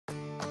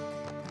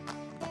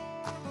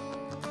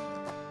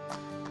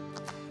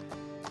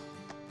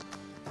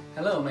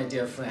Hello, my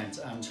dear friends.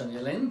 I'm Chen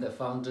Yulin, the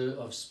founder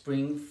of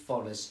Spring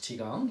Forest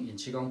Qigong. In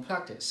Qigong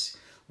practice,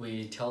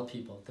 we tell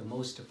people the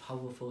most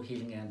powerful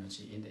healing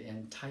energy in the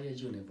entire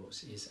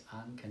universe is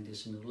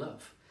unconditional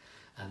love.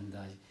 And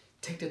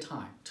take the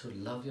time to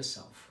love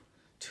yourself,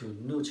 to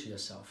nurture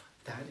yourself.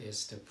 That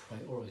is the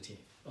priority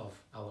of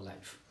our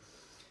life.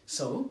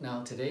 So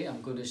now today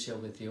I'm going to share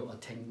with you a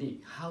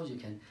technique how you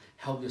can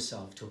help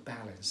yourself to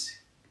balance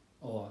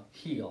or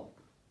heal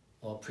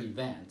or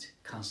prevent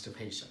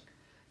constipation.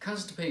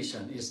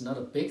 Constipation is not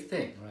a big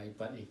thing, right?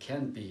 But it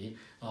can be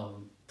a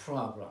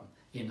problem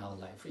in our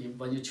life.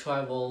 When you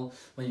travel,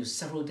 when you're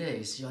several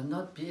days, you'll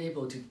not be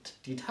able to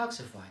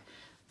detoxify.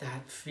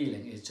 That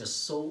feeling is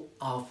just so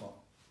awful,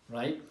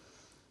 right?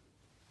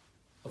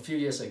 A few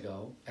years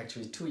ago,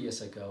 actually 2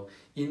 years ago,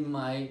 in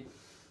my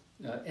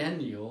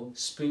annual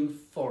Spring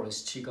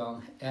Forest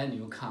Qigong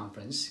annual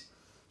conference,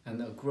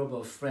 and a group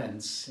of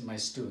friends, my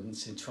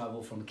students,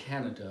 travel from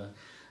Canada.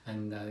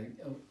 And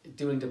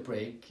during the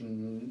break,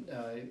 when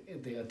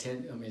they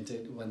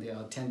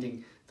are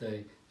attending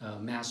the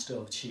Master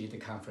of Qi, the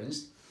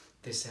conference,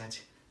 they said,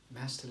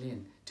 Master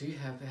Lin, do you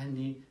have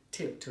any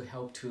tip to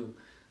help to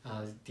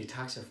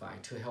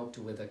detoxify, to help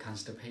with the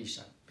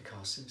constipation?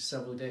 Because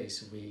several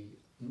days we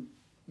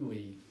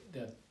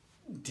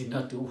did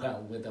not do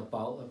well with the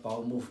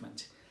bowel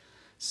movement.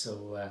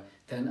 So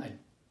then I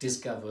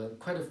discovered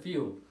quite a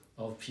few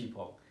of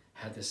people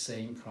had the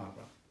same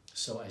problem.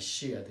 So I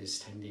shared this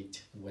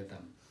technique with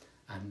them,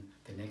 and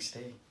the next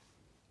day,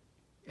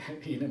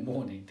 in the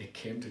morning, they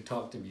came to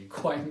talk to me,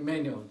 quite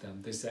many of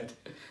them. They said,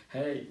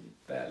 hey,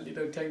 that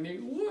little technique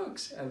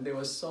works, and they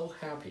were so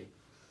happy.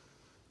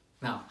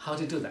 Now, how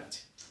to do that?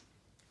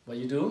 What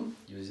you do,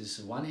 use this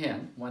one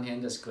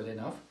hand is good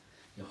enough.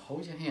 You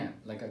hold your hand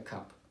like a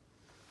cup,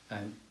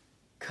 and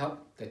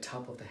cup the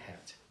top of the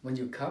head. When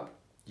you cup,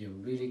 you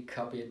really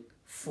cup it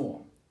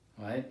firm,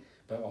 right?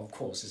 But of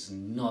course, it's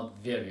not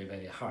very,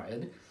 very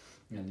hard.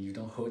 And you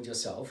don't hurt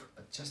yourself,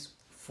 but just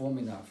firm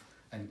enough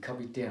and cup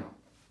it down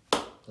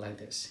like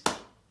this.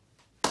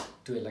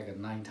 Do it like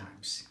 9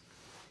 times.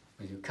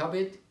 When you cup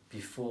it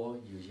before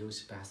you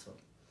use bathroom,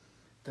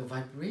 the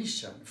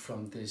vibration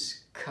from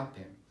this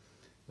cupping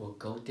will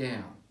go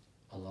down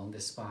along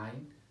the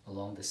spine,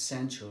 along the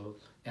central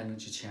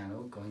energy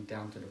channel, going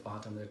down to the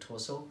bottom of the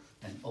torso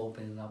and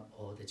opening up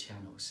all the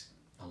channels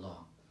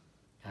along.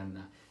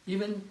 And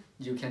even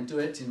you can do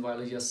it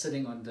while you're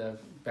sitting on the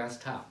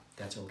bathtub.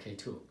 That's okay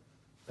too.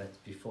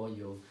 But before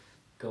you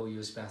go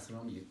use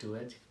bathroom, you do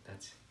it.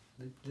 That's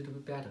a little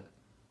bit better.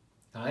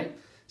 All right.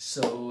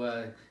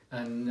 So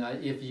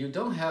if you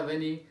don't have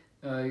any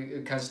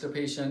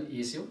constipation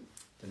issue,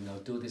 then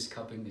do this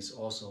cupping is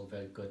also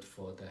very good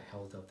for the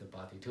health of the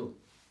body too.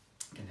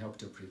 It can help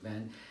to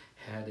prevent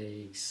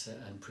headaches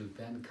and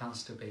prevent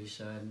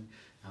constipation.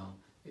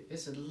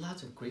 It's a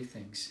lot of great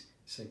things.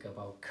 It's like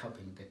about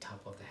cupping the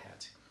top of the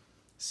head.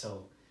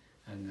 So,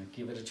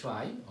 give it a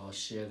try or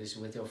share this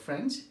with your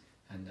friends,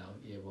 and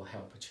it will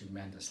help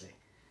tremendously.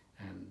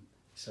 And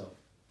so,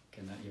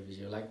 if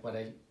you like what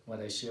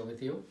I share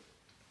with you,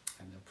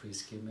 and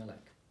please give me a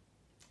like.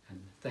 And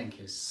thank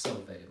you so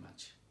very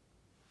much.